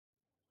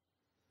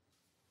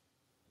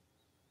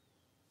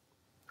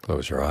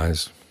Close your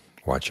eyes,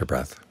 watch your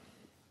breath,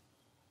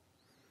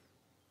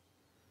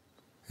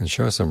 and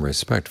show some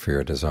respect for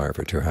your desire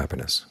for true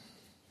happiness.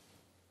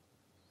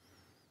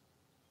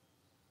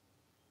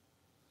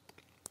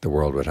 The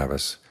world would have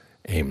us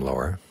aim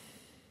lower.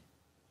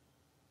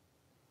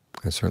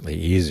 It's certainly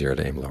easier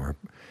to aim lower,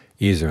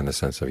 easier in the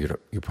sense of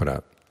you put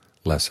out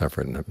less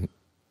effort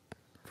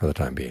for the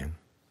time being.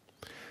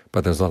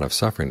 But there's a lot of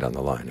suffering down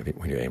the line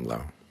when you aim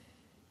low.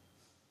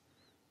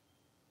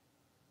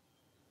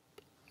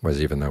 Whereas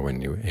even though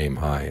when you aim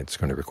high it's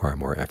going to require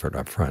more effort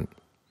up front,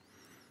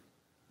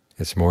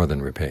 it's more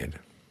than repaid.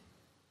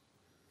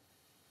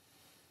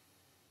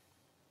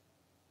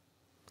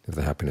 If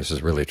the happiness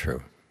is really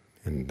true,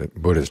 in the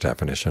Buddha's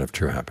definition of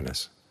true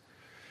happiness,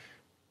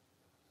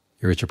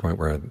 you reach a point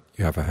where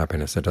you have a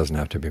happiness that doesn't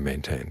have to be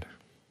maintained.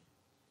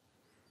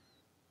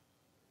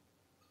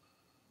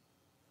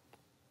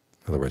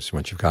 In other words,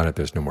 once you've got it,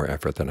 there's no more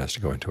effort that has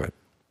to go into it.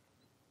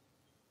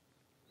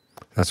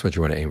 That's what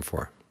you want to aim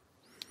for.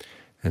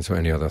 And so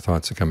any other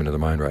thoughts that come into the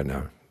mind right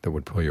now that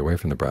would pull you away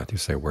from the breath, you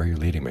say, where are you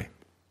leading me?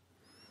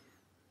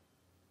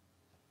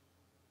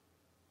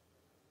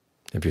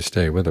 If you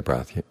stay with the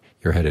breath,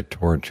 you're headed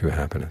toward true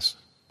happiness.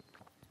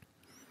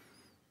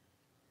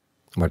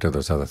 What do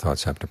those other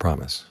thoughts have to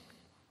promise?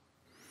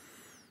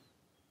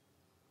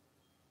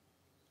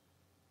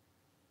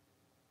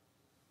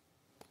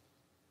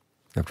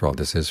 After all,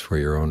 this is for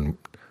your own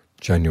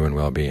genuine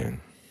well-being.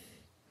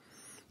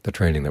 The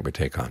training that we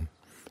take on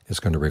is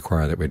going to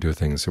require that we do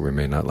things that we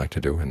may not like to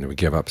do, and that we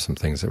give up some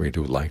things that we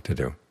do like to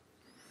do.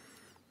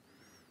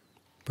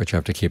 But you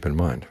have to keep in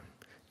mind,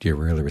 do you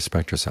really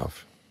respect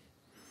yourself?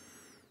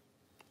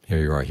 Here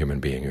you are, a human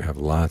being. You have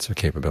lots of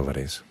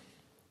capabilities.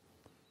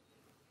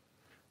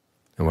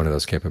 And one of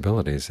those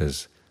capabilities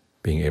is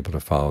being able to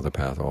follow the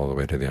path all the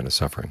way to the end of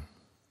suffering.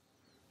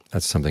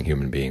 That's something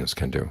human beings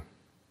can do.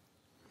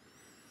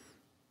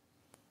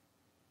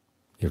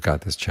 You've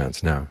got this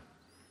chance now.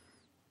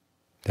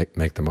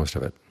 Make the most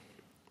of it.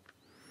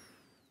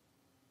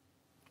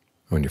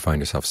 When you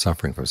find yourself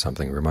suffering from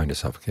something, remind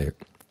yourself, okay,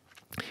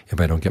 if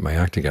I don't get my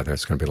act together,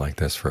 it's going to be like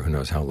this for who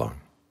knows how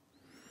long.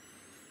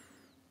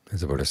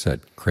 As the Buddha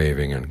said,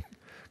 craving and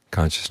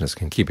consciousness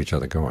can keep each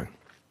other going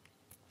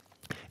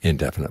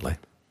indefinitely.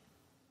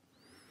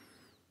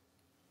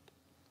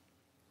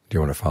 Do you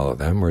want to follow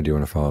them, or do you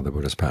want to follow the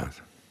Buddha's path?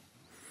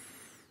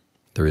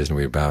 The reason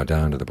we bow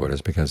down to the Buddha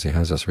is because he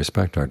has us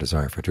respect our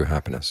desire for true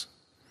happiness.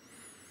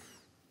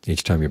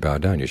 Each time you bow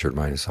down, you should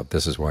remind yourself,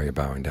 this is why you're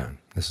bowing down.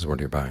 This is what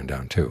you're bowing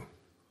down to.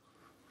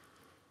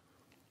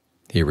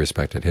 He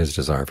respected his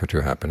desire for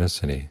true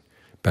happiness, and he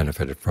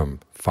benefited from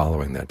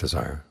following that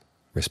desire,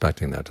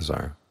 respecting that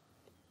desire.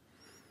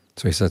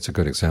 So he sets a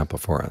good example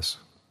for us.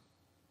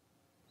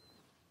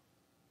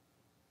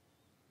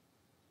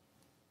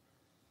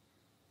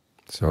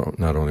 So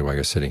not only while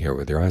you're sitting here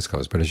with your eyes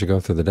closed, but as you go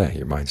through the day,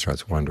 your mind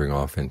starts wandering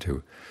off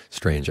into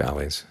strange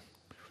alleys.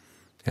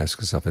 Ask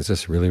yourself, is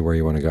this really where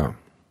you want to go?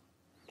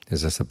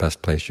 Is this the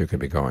best place you could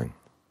be going?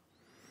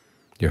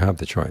 You have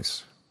the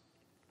choice.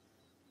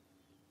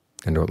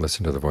 And don't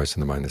listen to the voice in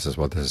the mind that says,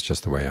 well, this is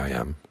just the way I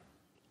am,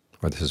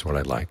 or this is what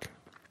I like.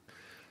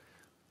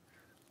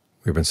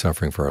 We've been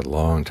suffering for a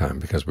long time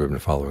because we've been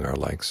following our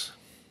likes.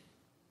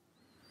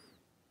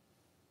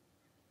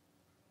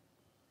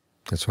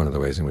 It's one of the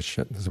ways in which,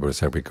 as the Buddha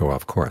said, we go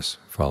off course,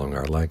 following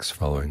our likes,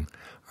 following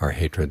our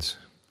hatreds,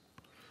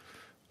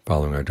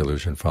 following our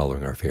delusion,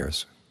 following our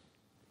fears.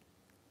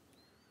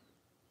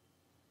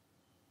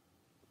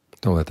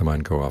 Don't let the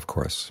mind go off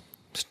course.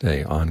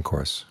 Stay on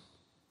course.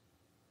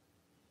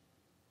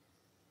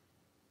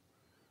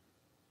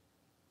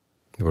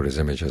 The Buddha's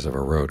image is of a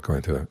road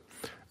going through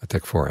a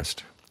thick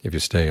forest. If you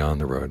stay on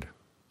the road,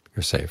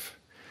 you're safe.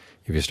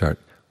 If you start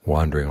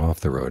wandering off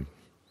the road,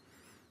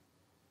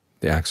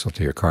 the axle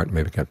to your cart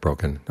may get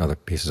broken, other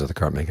pieces of the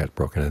cart may get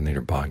broken, and then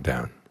you're bogged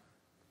down.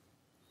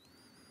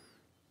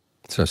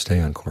 So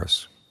stay on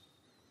course.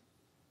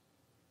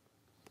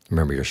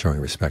 Remember, you're showing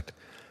respect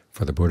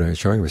for the Buddha, you're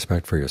showing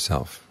respect for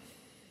yourself.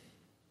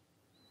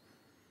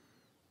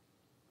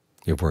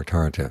 You've worked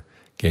hard to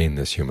gain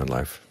this human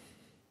life.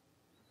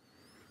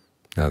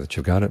 Now that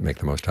you've got it, make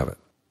the most of it.